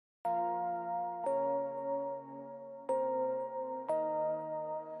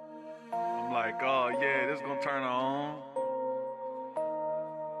Like, oh yeah, this gonna turn her on.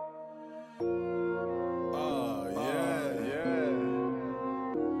 Oh yeah.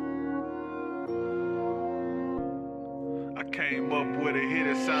 I came up with a hit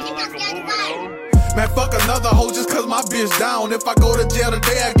that sound like a movie though. Man, fuck another hoe just cause my bitch down. If I go to jail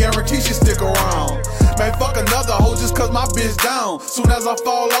today, I guarantee she stick around. Man, fuck another hoe just cause my bitch down. Soon as I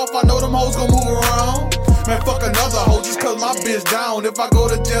fall off, I know them hoes gon' move around. Man, fuck another hoe just cause my bitch down. If I go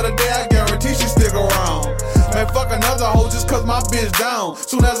to jail today, I guarantee she stick around. Man, fuck another hoe just cause my bitch down.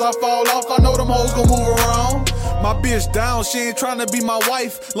 Soon as I fall off, I know them hoes gon' move around. My bitch down, she ain't tryna be my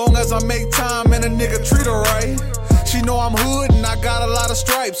wife. Long as I make time and a nigga treat her right. She know I'm hood and I got a lot of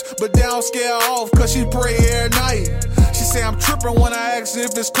stripes, but they don't scare her off cause she pray every night. She say I'm trippin' when I ask her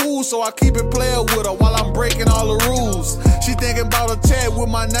if it's cool, so I keep it playin' with her while I'm breaking all the rules. She thinking about a tag with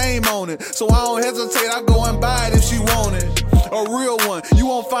my name on it, so I don't hesitate, I go and buy it if she want it. A real one, you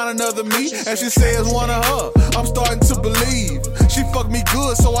won't find another me, and she say it's one of her. I'm starting to believe she fuck me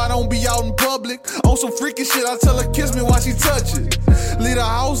good so I don't be out in public. On some freaky shit, I tell her kiss me while she touch it. Leave the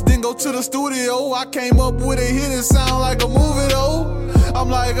house, then go to the studio. I came up with a hit, it sound like a movie though. I'm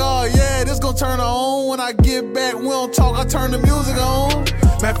like, oh yeah, this gon' turn her on. When I get back, we don't talk, I turn the music on.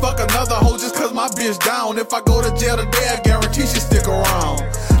 Man, fuck another hoe just cause my bitch down. If I go to jail today, I guarantee she stick around.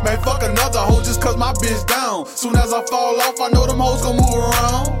 Man, fuck another hoe just cause my bitch down. Soon as I fall off, I know them hoes gon' move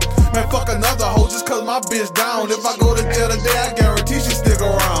around. Man, fuck another hoe just cause my bitch down. If I go to jail today, I guarantee she stick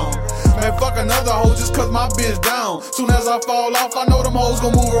around. Man, fuck another hoe just cause my bitch down. Soon as I fall off, I know them hoes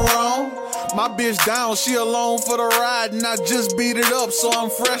gon' move around. My bitch down, she alone for the ride, and I just beat it up, so I'm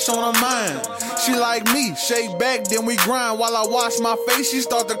fresh on her mind. She like me, shake back, then we grind. While I wash my face, she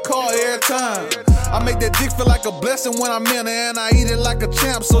start to call every time. I make that dick feel like a blessing when I'm in her, and I eat it like a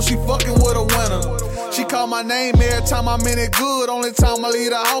champ, so she fucking with a winner. She call my name every time I'm in it good. Only time I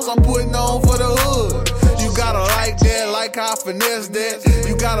leave the house, I'm putting on for the hood. You gotta like that, like how I finesse that.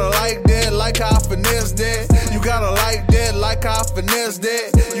 You gotta like that, like how I finesse that. You gotta like that, like how I finesse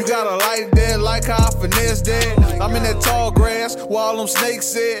that. You gotta like that, like how I finesse that. I'm in that tall grass where all them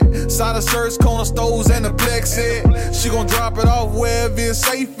snakes at. Side of shirts, corner stores, and the plex at. She gon' drop it off wherever it's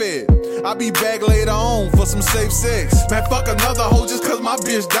safe at. I'll be back later on for some safe sex. Man, fuck another hoe just cause my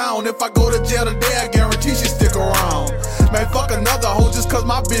bitch down. If I go to jail today, I guarantee she stick around. Man, fuck another hoe just cause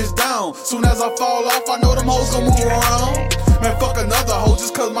my bitch down. Soon as I fall off, I know them hoes gon' move around. Man, fuck another hoe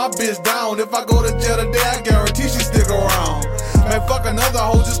just cause my bitch down. If I go to jail today, I guarantee she stick around. Man, fuck another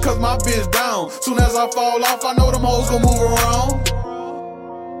hoe just cause my bitch down. Soon as I fall off, I know them hoes gon' move around.